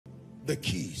the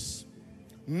keys.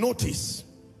 Notice,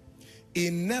 he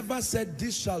never said,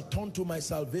 this shall turn to my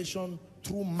salvation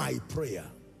through my prayer.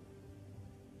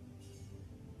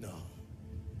 No.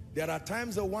 There are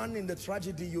times, the one in the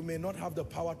tragedy, you may not have the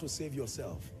power to save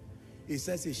yourself. He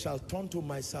says, it shall turn to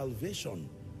my salvation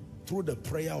through the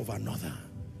prayer of another.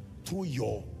 Through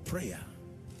your prayer.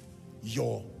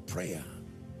 Your prayer.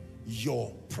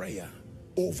 Your prayer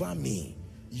over me.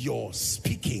 Your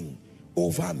speaking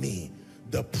over me.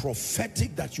 The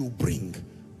prophetic that you bring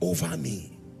over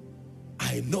me.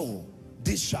 I know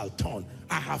this shall turn.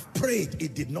 I have prayed,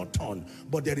 it did not turn.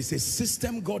 But there is a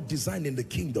system God designed in the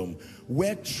kingdom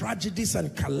where tragedies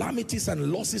and calamities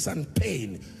and losses and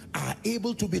pain are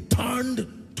able to be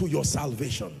turned to your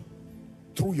salvation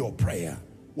through your prayer.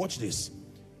 Watch this.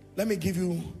 Let me give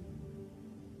you,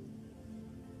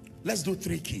 let's do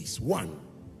 3 keys. 1,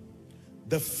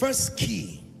 the first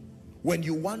key when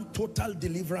you want total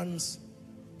deliverance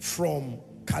from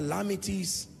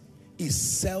calamities is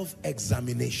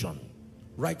self-examination.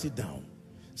 Write it down.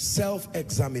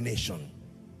 Self-examination.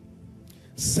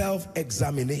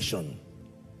 Self-examination.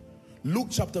 Luke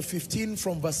chapter 15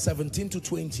 from verse 17 to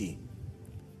 20.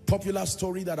 Popular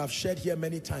story that I've shared here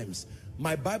many times.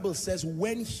 My Bible says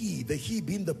when the he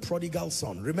being the prodigal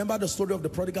son. Remember the story of the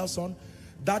prodigal son?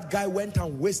 That guy went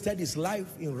and wasted his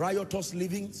life in riotous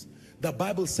livings. The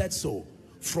Bible said so.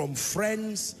 From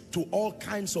friends to all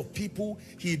kinds of people,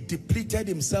 he depleted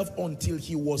himself until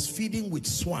he was feeding with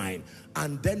swine.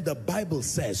 And then the Bible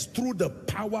says, through the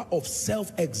power of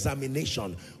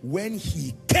self-examination, when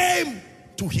he came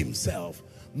to himself,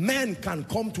 men can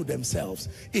come to themselves.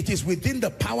 It is within the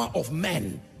power of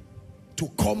men to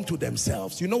come to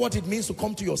themselves. You know what it means to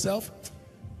come to yourself?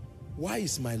 Why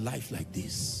is my life like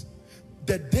this?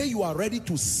 The day you are ready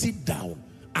to sit down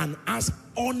and ask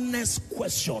honest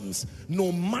questions,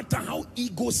 no matter how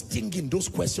ego-stinging those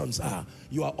questions are,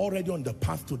 you are already on the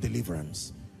path to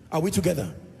deliverance. Are we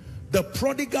together? The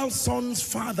prodigal son's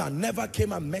father never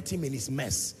came and met him in his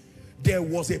mess. There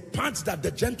was a part that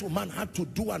the gentleman had to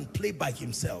do and play by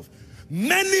himself.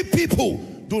 Many people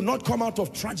do not come out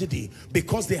of tragedy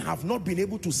because they have not been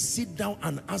able to sit down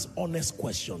and ask honest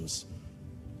questions.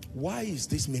 Why is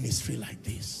this ministry like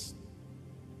this?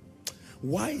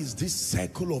 Why is this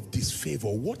cycle of disfavor?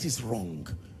 What is wrong?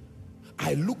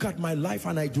 I look at my life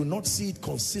and I do not see it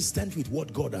consistent with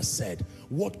what God has said.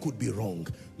 What could be wrong?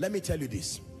 Let me tell you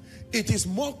this. It is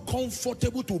more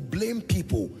comfortable to blame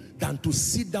people than to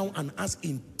sit down and ask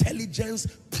intelligence,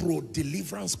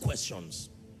 pro-deliverance questions.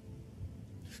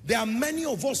 There are many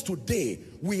of us today,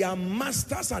 we are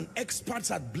masters and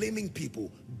experts at blaming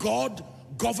people. God,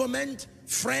 government,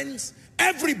 friends,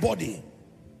 everybody.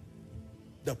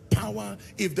 The power,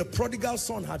 if the prodigal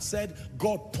son had said,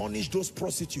 God punished those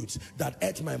prostitutes that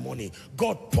ate my money.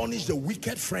 God punished the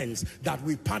wicked friends that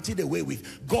we partied away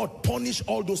with. God punished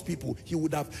all those people. He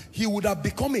would have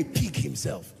become a pig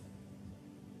himself.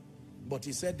 But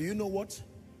he said, do you know what?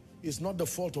 It's not the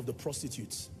fault of the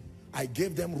prostitutes. I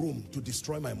gave them room to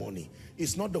destroy my money.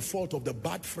 It's not the fault of the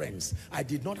bad friends. I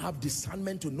did not have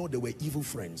discernment to know they were evil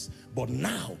friends. But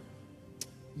now,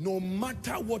 no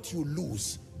matter what you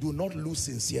lose, do not lose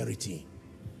sincerity.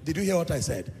 Did you hear what I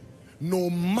said? No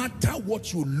matter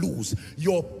what you lose,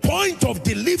 your point of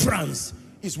deliverance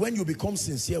is when you become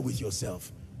sincere with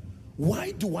yourself.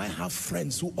 Why do I have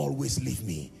friends who always leave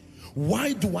me?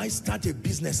 Why do I start a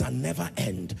business and never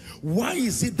end? Why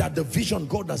is it that the vision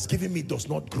God has given me does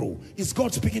not grow? Is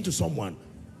God speaking to someone?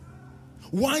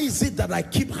 Why is it that I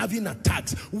keep having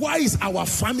attacks? Why is our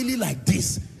family like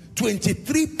this?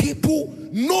 23 people,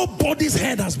 nobody's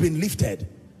head has been lifted.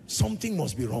 Something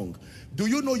must be wrong. Do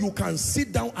you know you can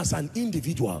sit down as an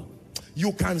individual?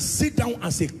 You can sit down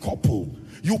as a couple.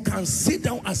 You can sit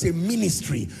down as a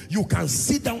ministry. You can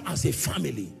sit down as a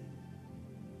family.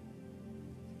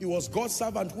 It was God's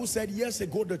servant who said years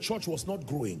ago the church was not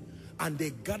growing, and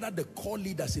they gathered the core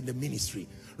leaders in the ministry.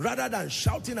 Rather than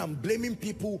shouting and blaming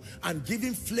people and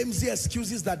giving flimsy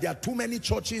excuses that there are too many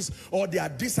churches or there are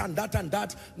this and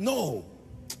that, no.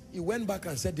 He went back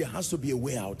and said there has to be a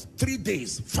way out. 3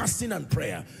 days fasting and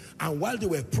prayer. And while they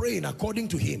were praying, according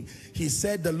to him, he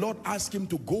said the Lord asked him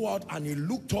to go out, and he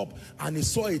looked up and he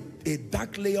saw a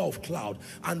dark layer of cloud.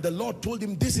 And the Lord told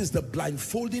him, this is the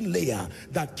blindfolding layer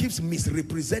that keeps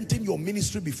misrepresenting your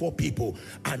ministry before people.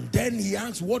 And then he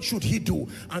asked, what should he do?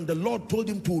 And the Lord told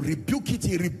him to rebuke it.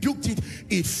 He rebuked it.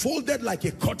 It folded like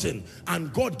a curtain.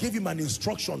 And God gave him an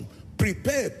instruction.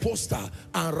 Prepare a poster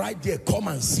and write there, come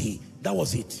and see. That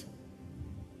was it.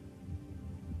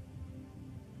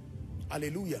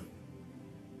 Hallelujah.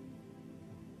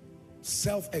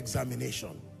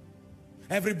 Self-examination.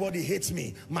 Everybody hates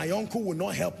me. My uncle will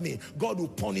not help me. God will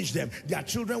punish them. Their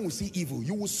children will see evil.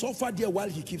 You will suffer there while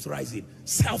he keeps rising.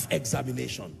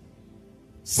 Self-examination.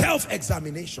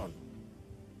 Self-examination.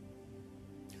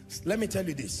 Let me tell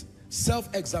you this.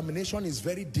 Self-examination is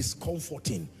very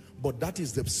discomforting, but that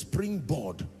is the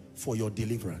springboard for your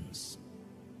deliverance.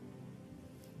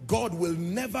 God will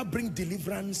never bring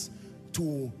deliverance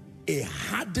to a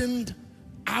hardened,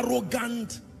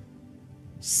 arrogant,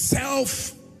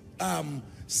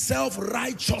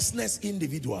 self-righteousness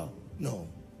individual. No.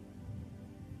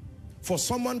 For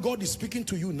someone, God is speaking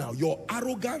to you now. Your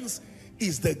arrogance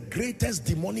is the greatest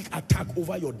demonic attack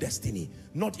over your destiny,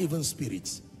 not even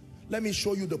spirits. Let me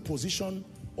show you the position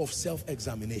of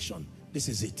self-examination. This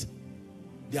is it.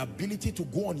 The ability to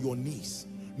go on your knees.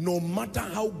 No matter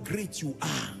how great you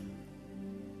are,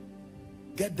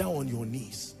 get down on your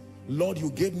knees. Lord, you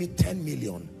gave me 10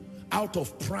 million. Out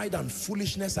of pride and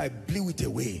foolishness, I blew it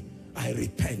away. I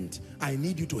repent. I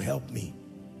need you to help me.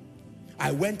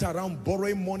 I went around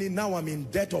borrowing money. Now I'm in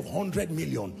debt of 100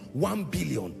 million, 1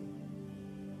 billion.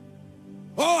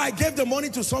 Oh, I gave the money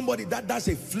to somebody. That's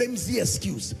a flimsy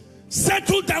excuse.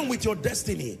 Settle down with your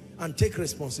destiny and take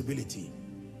responsibility.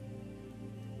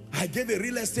 I gave a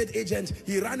real estate agent.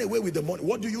 He ran away with the money.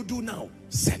 What do you do now?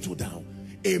 Settle down.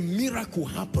 A miracle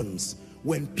happens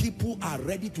when people are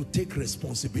ready to take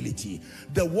responsibility.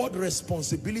 The word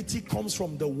responsibility comes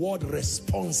from the word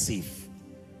responsive.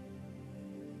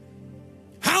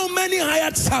 How many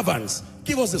hired servants?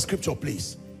 Give us the scripture,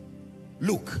 please.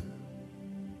 Look.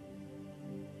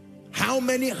 How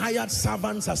many hired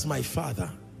servants has my father?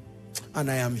 And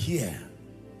I am here.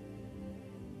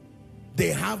 They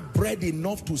have bread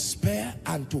enough to spare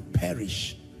and to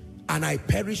perish, and I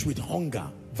perish with hunger.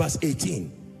 Verse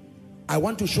 18. I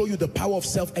want to show you the power of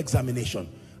self-examination.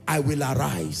 I will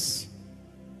arise.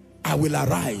 I will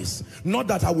arise. Not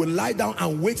that I will lie down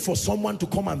and wait for someone to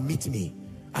come and meet me.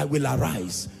 I will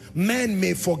arise. Men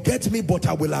may forget me, but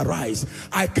I will arise.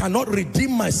 I cannot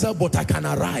redeem myself, but I can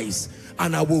arise.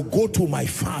 And I will go to my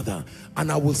father, and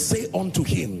I will say unto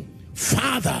him,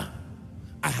 Father,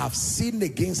 I have sinned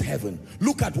against heaven.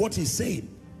 Look at what he's saying.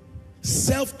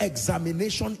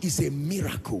 Self-examination is a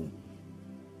miracle.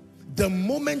 The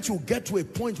moment you get to a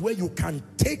point where you can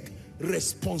take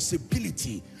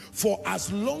responsibility, for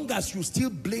as long as you still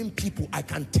blame people, I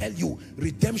can tell you,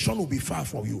 redemption will be far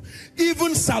from you.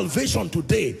 Even salvation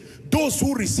today, those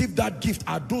who receive that gift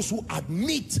are those who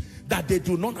admit that they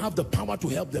do not have the power to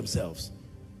help themselves.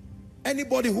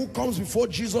 Anybody who comes before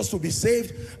Jesus to be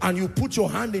saved, and you put your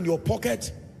hand in your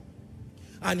pocket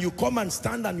and you come and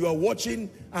stand and you are watching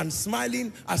and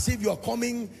smiling as if you are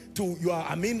coming to,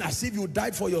 as if you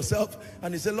died for yourself,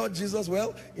 and you say, Lord Jesus,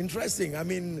 well, interesting,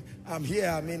 I'm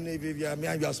here,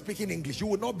 if you are speaking English, you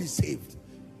will not be saved.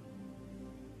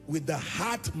 With the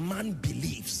heart man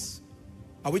believes.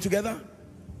 Are we together?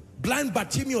 Blind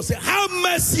Bartimaeus said, have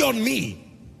mercy on me.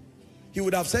 He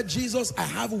would have said, Jesus, I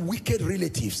have wicked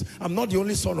relatives. I'm not the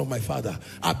only son of my father.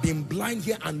 I've been blind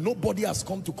here and nobody has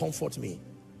come to comfort me.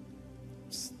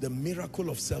 It's the miracle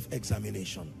of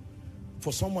self-examination.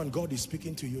 For someone, God is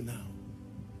speaking to you now.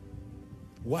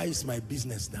 Why is my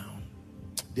business down?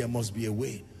 There must be a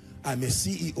way. I'm a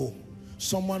CEO.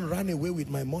 Someone ran away with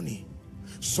my money.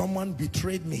 Someone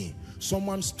betrayed me.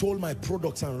 Someone stole my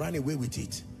products and ran away with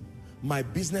it. My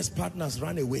business partners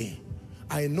ran away.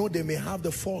 I know they may have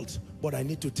the fault, but I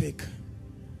need to take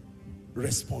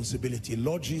responsibility.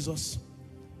 Lord Jesus,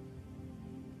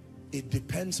 it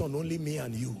depends on only me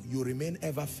and you. You remain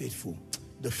ever faithful.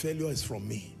 The failure is from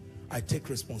me. I take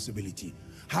responsibility.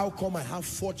 How come I have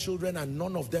 4 children and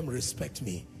none of them respect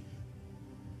me?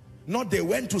 Not they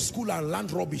went to school and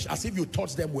learned rubbish as if you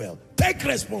taught them well. Take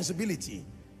responsibility.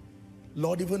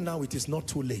 Lord, even now it is not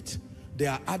too late. They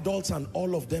are adults and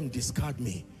all of them discard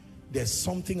me. There's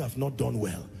something I've not done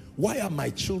well. Why are my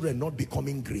children not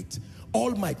becoming great?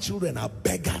 All my children are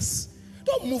beggars.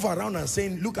 Don't move around and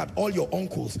saying, look at all your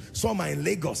uncles. Some are in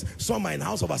Lagos, some are in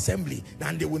House of Assembly,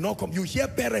 and they will not come. You hear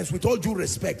parents, with all due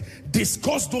respect,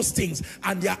 discuss those things,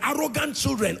 and their arrogant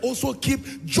children also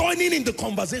keep joining in the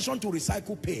conversation to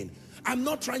recycle pain. I'm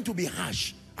not trying to be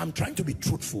harsh. I'm trying to be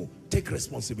truthful. Take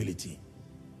responsibility.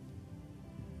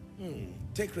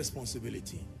 Take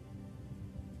responsibility.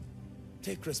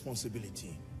 Take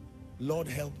responsibility. Lord,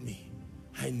 help me.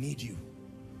 I need you.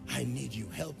 I need you.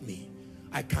 Help me.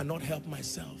 I cannot help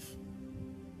myself.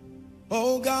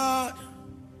 Oh God,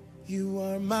 you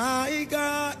are my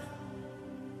God.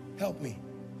 Help me.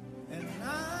 And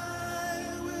I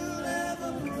will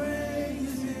ever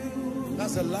praise you.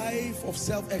 That's a life of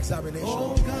self-examination.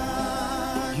 Oh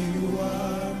God, you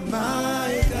are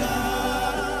my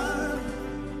God.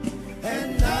 And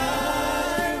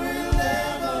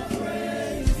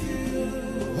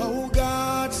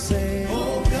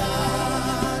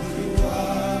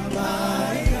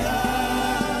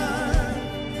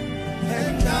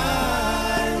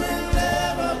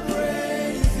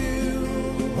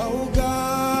Oh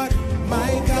God,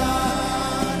 my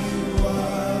God, you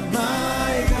are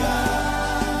my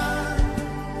God,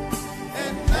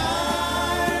 and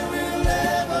I will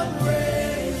ever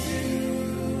praise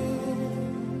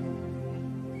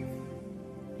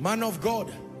you. Man of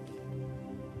God,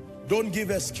 don't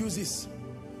give excuses.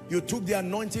 You took the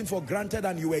anointing for granted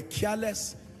and you were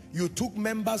careless. You took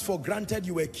members for granted,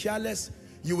 you were careless.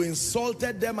 You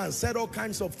insulted them and said all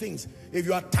kinds of things. If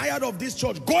you are tired of this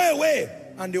church, go away.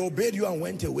 And they obeyed you and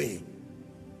went away.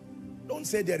 Don't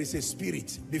say there is a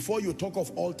spirit. Before you talk of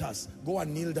altars, go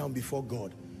and kneel down before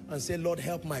God and say, Lord,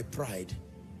 help my pride.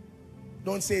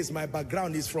 Don't say it's my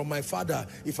background, it's from my father.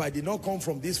 If I did not come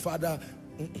from this father,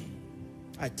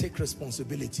 I take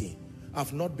responsibility.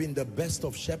 I've not been the best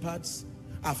of shepherds.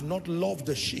 I've not loved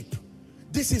the sheep.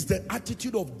 This is the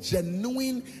attitude of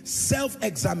genuine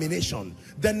self-examination.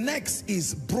 The next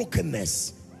is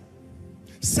brokenness.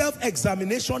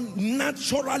 Self-examination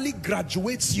naturally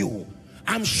graduates you.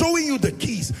 I'm showing you the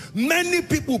keys. Many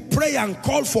people pray and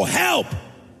call for help,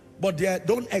 but they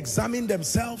don't examine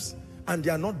themselves and they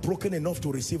are not broken enough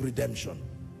to receive redemption.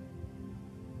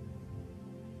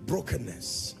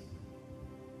 Brokenness.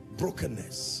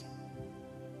 Brokenness.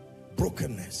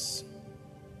 Brokenness.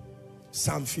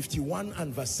 Psalm 51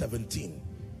 and verse 17.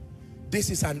 This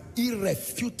is an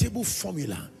irrefutable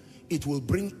formula. It will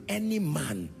bring any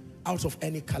man out of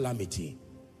any calamity.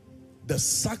 The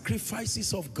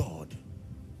sacrifices of God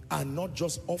are not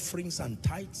just offerings and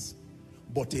tithes,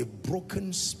 but a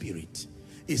broken spirit.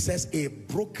 It says, a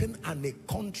broken and a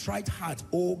contrite heart,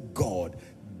 O God,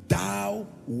 thou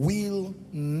will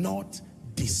not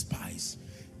despise.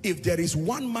 If there is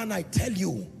one man, I tell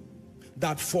you,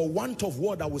 that for want of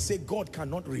word I would say God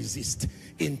cannot resist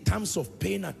in terms of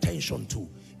paying attention to,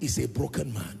 is a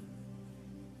broken man.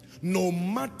 No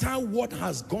matter what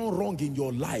has gone wrong in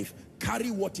your life,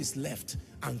 carry what is left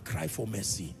and cry for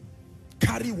mercy.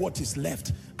 Carry what is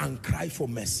left and cry for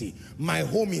mercy. My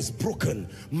home is broken.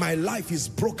 My life is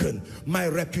broken. My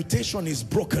reputation is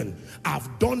broken.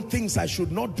 I've done things I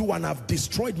should not do and I've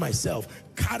destroyed myself.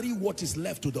 Carry what is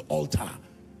left to the altar.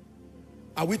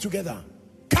 Are we together?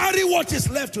 Carry what is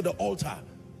left to the altar.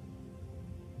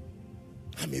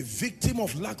 I'm a victim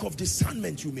of lack of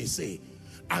discernment, you may say.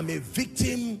 I'm a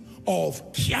victim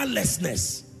of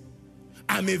carelessness.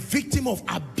 I'm a victim of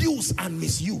abuse and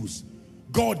misuse.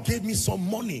 God gave me some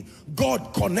money.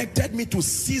 God connected me to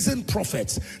seasoned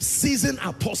prophets, seasoned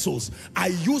apostles. I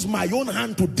used my own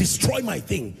hand to destroy my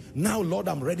thing. Now, Lord,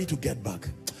 I'm ready to get back.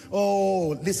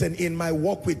 Oh, listen, in my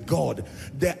walk with God,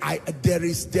 there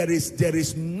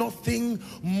is nothing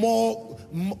more,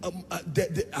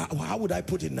 how would I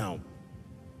put it now?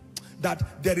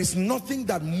 That there is nothing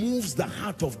that moves the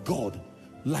heart of God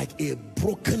like a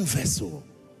broken vessel.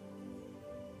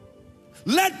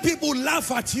 Let people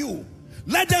laugh at you.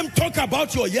 Let them talk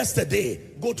about your yesterday.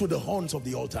 Go to the horns of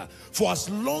the altar. For as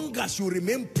long as you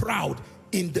remain proud,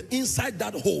 inside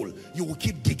that hole, you will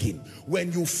keep digging.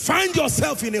 When you find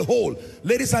yourself in a hole,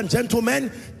 ladies and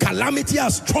gentlemen, calamity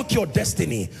has struck your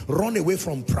destiny. Run away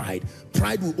from pride.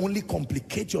 Pride will only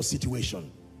complicate your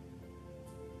situation.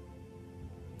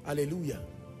 Hallelujah.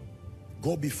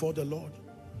 Go before the Lord.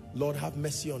 Lord, have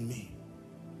mercy on me.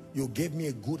 You gave me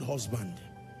a good husband.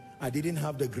 I didn't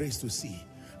have the grace to see.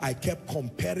 I kept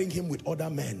comparing him with other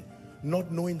men,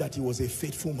 not knowing that he was a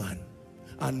faithful man.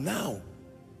 And now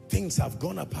things have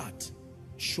gone apart.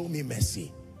 Show me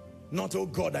mercy. Not, oh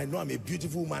God, I know I'm a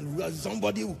beautiful man.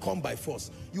 Somebody will come by force.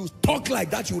 You talk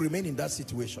like that, you remain in that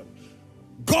situation.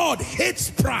 God hates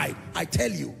pride, I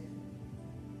tell you.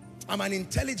 I'm an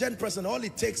intelligent person. All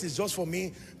it takes is just for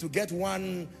me to get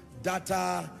one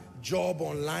data job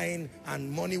online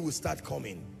and money will start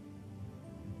coming.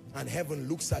 And heaven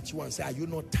looks at you and says, are you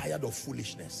not tired of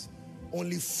foolishness?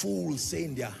 Only fools say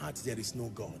in their hearts there is no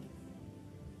God.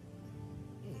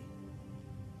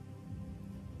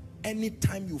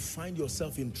 Anytime you find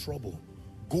yourself in trouble,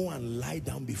 go and lie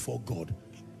down before God.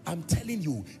 I'm telling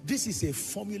you, this is a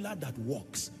formula that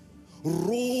works.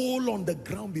 Roll on the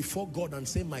ground before God and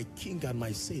say, my King and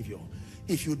my Savior,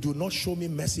 if you do not show me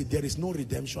mercy, there is no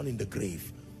redemption in the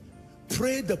grave.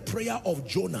 Pray the prayer of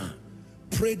Jonah.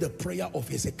 Pray the prayer of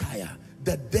Hezekiah.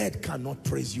 The dead cannot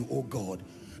praise you, oh God.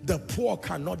 The poor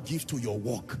cannot give to your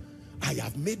work. I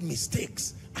have made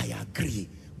mistakes, I agree,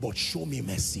 but show me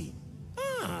mercy.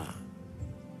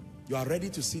 You are ready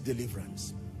to see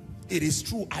deliverance. It is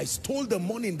true, I stole the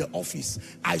money in the office.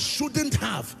 I shouldn't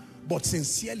have, but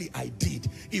sincerely I did.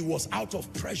 It was out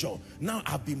of pressure. Now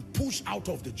I've been pushed out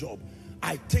of the job.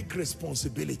 I take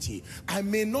responsibility. I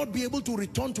may not be able to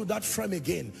return to that frame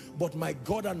again, but my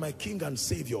God and my King and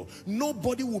Savior,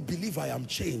 nobody will believe I am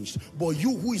changed. But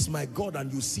you who is my God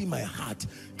and you see my heart,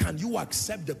 can you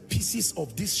accept the pieces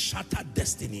of this shattered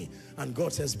destiny? And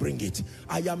God says, bring it.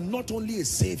 I am not only a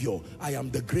Savior, I am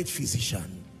the great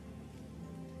physician.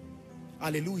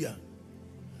 Hallelujah.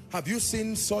 Have you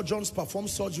seen surgeons perform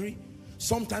surgery?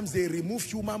 Sometimes they remove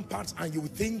human parts and you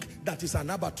think that is an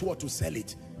abattoir to sell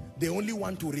it. They only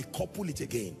want to recouple it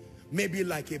again. Maybe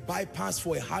like a bypass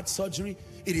for a heart surgery.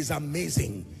 It is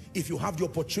amazing. If you have the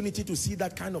opportunity to see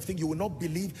that kind of thing, you will not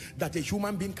believe that a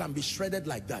human being can be shredded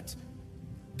like that.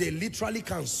 They literally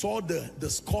can saw the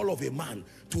skull of a man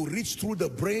to reach through the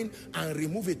brain and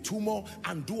remove a tumor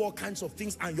and do all kinds of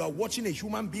things, and you are watching a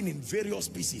human being in various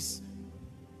pieces.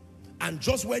 And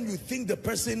just when you think the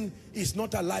person is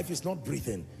not alive, is not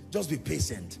breathing, just be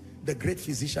patient. The great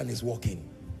physician is working.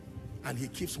 And he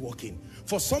keeps working.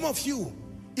 For some of you,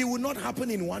 it will not happen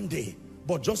in one day,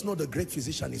 but just know the great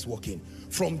physician is working.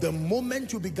 From the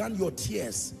moment you began your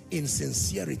tears in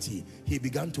sincerity, he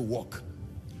began to work.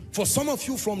 For some of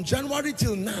you, from January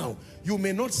till now, you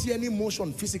may not see any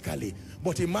motion physically,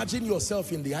 but imagine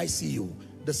yourself in the ICU.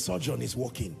 The surgeon is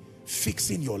working,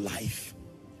 fixing your life,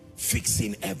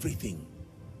 fixing everything.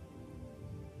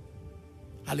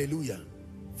 Hallelujah.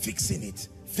 Fixing it,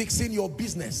 fixing your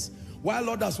business. While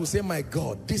others will say, my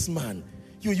God, this man,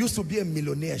 you used to be a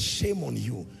millionaire, shame on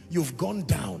you. You've gone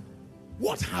down.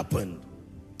 What happened?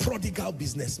 Prodigal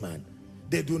businessman.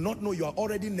 They do not know you are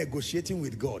already negotiating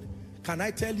with God. Can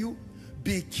I tell you,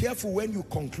 be careful when you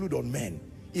conclude on men.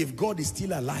 If God is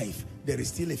still alive, there is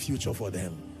still a future for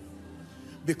them.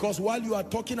 Because while you are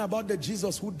talking about the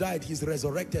Jesus who died, he's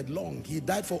resurrected long. He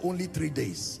died for only 3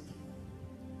 days.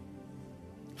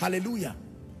 Hallelujah.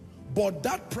 But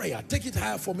that prayer, take it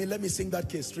higher for me. Let me sing that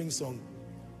K-string song.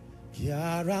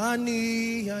 I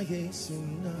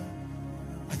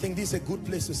think this is a good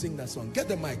place to sing that song. Get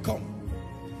the mic, come.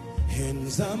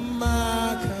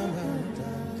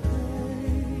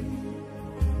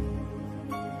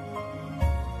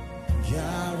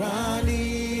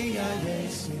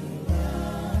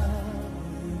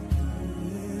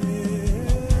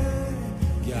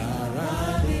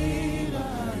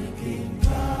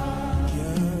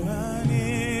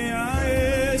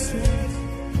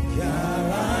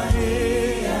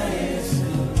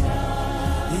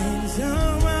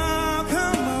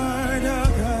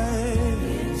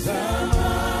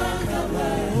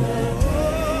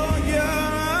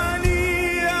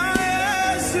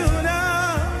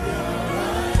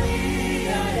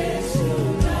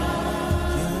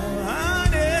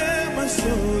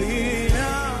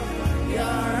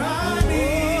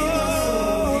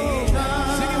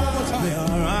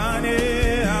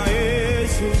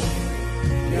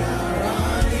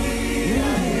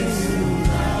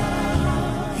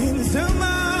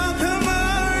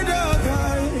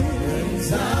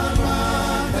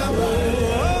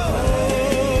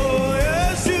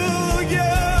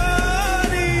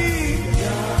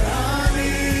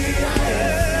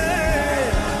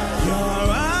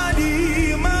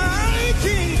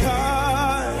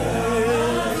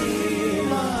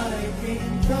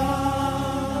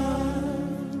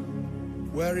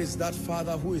 That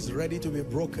father who is ready to be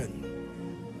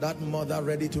broken, that mother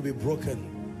ready to be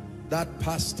broken, that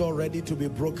pastor ready to be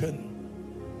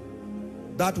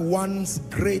broken, that once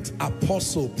great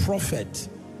apostle, prophet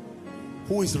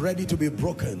who is ready to be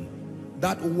broken,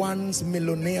 that once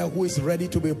millionaire who is ready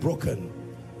to be broken,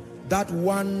 that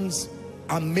once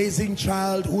amazing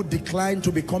child who declined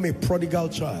to become a prodigal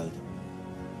child.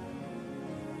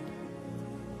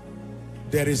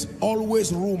 There is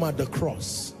always room at the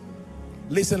cross.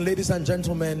 Listen, ladies and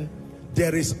gentlemen,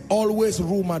 there is always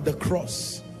room at the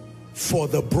cross for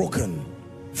the broken,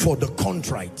 for the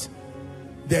contrite.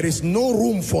 There is no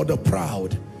room for the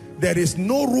proud. There is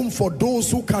no room for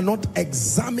those who cannot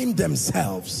examine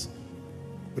themselves.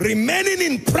 Remaining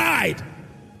in pride,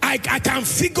 I can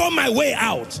figure my way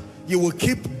out. You will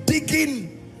keep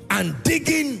digging and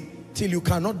digging till you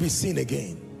cannot be seen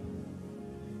again.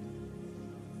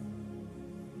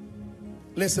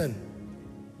 Listen.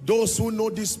 Those who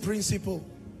know this principle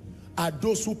are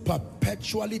those who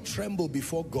perpetually tremble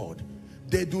before God.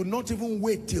 They do not even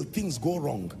wait till things go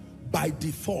wrong. By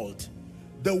default,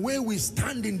 the way we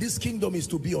stand in this kingdom is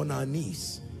to be on our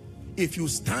knees. If you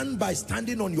stand by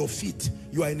standing on your feet,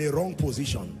 you are in a wrong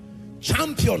position.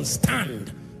 Champions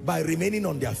stand by remaining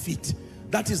on their feet.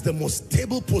 That is the most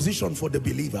stable position for the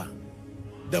believer.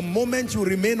 The moment you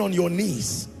remain on your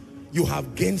knees, you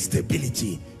have gained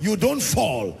stability. You don't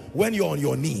fall when you're on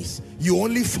your knees. You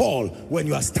only fall when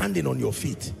you are standing on your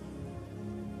feet.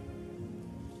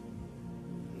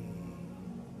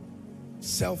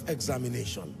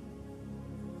 Self-examination.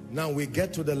 Now we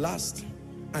get to the last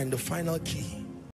and the final key.